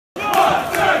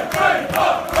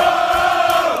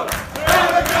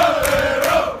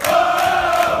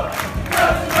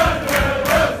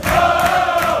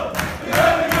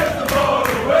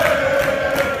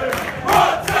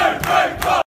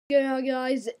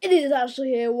guys, it is Ashley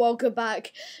here. Welcome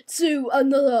back to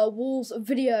another Wolves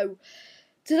video.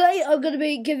 Today I'm going to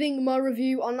be giving my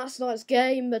review on last night's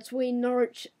game between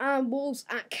Norwich and Wolves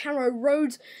at Carrow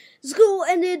Road. The score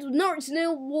ended Norwich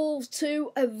 0, Wolves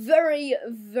 2, a very,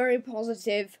 very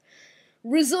positive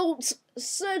result.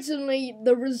 Certainly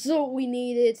the result we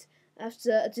needed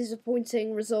after a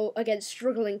disappointing result against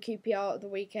struggling QPR at the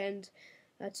weekend.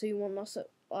 2-1 loss at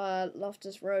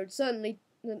Loftus Road. Certainly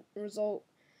the result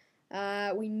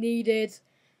we needed,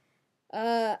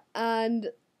 yeah,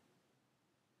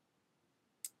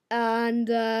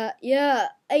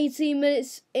 18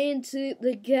 minutes into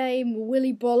the game,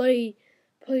 Willy Bolly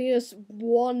putting us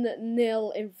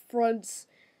 1-0 in front,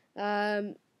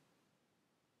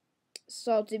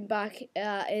 starting back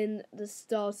in the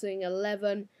starting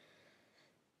 11,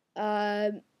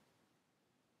 and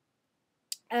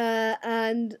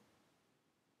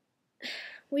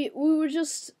we were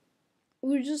just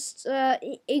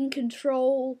in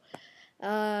control.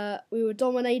 We were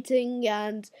dominating,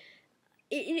 and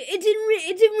it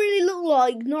didn't really look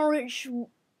like Norwich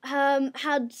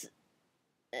had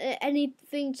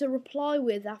anything to reply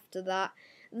with after that.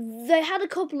 They had a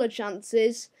couple of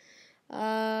chances, which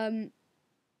are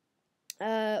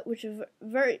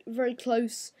very, very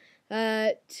close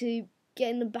to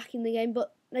getting them back in the game,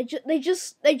 but they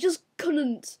just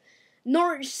couldn't.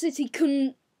 Norwich City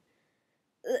couldn't.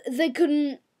 They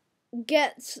couldn't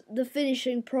get the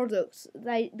finishing product.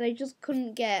 They just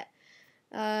couldn't get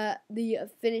the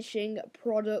finishing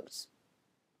product.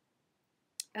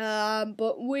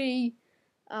 But we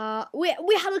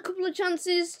had a couple of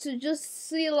chances to just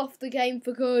seal off the game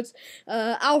for good.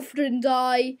 Alfred and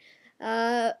Dye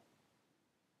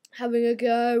having a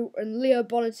go, and Leo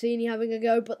Bonatini having a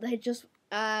go, but they just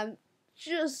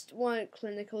weren't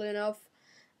clinical enough.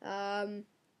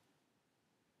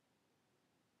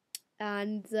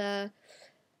 And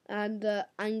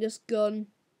Angus Gunn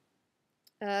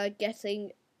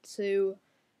getting to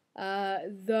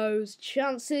those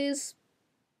chances.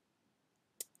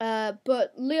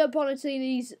 But Leo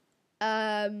Bonatini's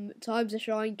time to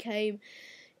shine came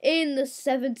in the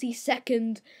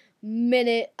 72nd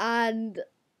minute, and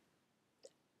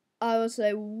I would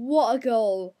say, what a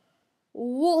goal!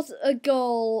 What a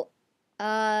goal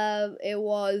it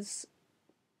was.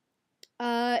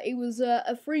 It was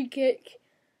a free kick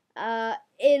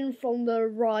in from the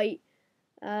right.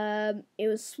 It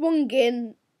was swung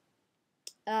in,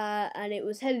 and it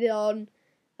was headed on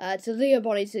to Leo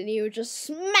Bonatini, who just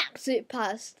smacked it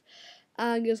past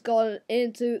Angus Gunn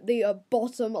into the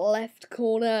bottom left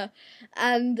corner,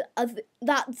 and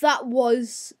that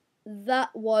was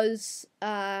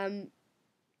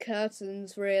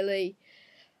curtains, really,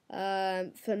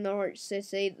 for Norwich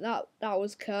City. That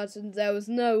was curtains. There was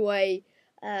no way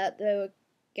they were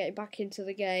getting back into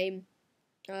the game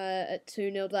at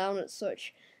 2-0 down at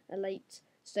such a late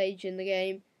stage in the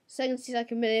game.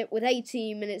 72nd minute with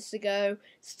 18 minutes to go.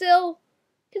 Still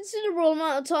considerable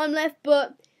amount of time left,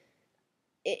 but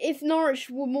if Norwich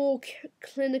were more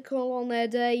clinical on their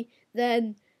day,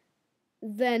 then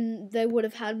they would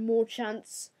have had more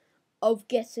chance of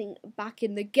getting back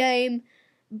in the game.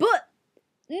 But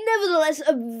nevertheless,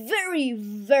 a very,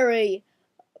 very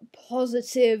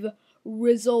positive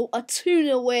result, a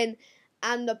 2-0 win,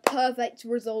 and a perfect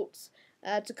result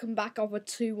to come back off a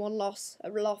 2-1 loss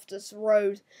at Loftus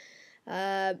Road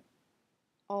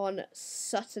on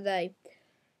Saturday.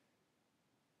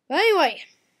 But anyway,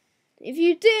 if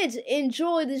you did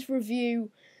enjoy this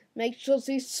review, make sure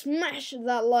to smash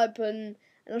that like button,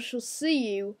 and I shall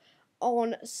see you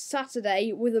on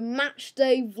Saturday with a match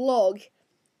day vlog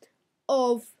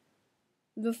of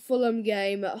the Fulham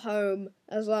game at home,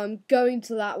 as I'm going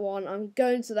to that one. I'm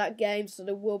going to that game, so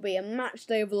there will be a match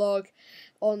day vlog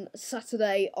on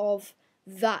Saturday of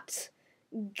that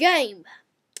game.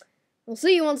 I'll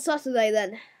see you on Saturday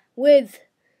then with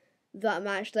that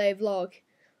match day vlog.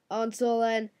 Until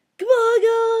then, goodbye,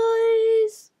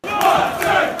 guys! 1,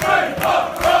 2, 3,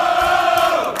 4,